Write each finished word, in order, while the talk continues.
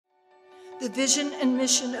The vision and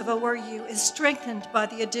mission of ORU is strengthened by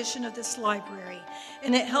the addition of this library,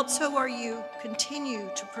 and it helps ORU continue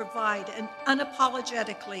to provide an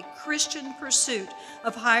unapologetically Christian pursuit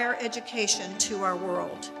of higher education to our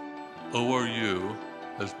world. ORU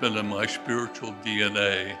has been in my spiritual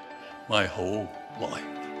DNA my whole life.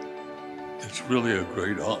 It's really a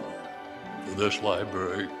great honor for this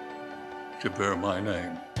library to bear my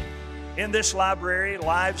name. In this library,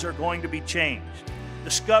 lives are going to be changed.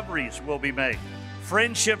 Discoveries will be made.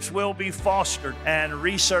 Friendships will be fostered, and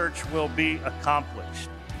research will be accomplished.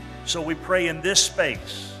 So we pray in this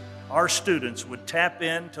space, our students would tap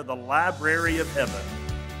into the library of heaven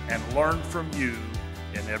and learn from you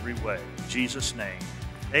in every way. In Jesus' name,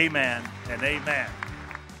 amen and amen.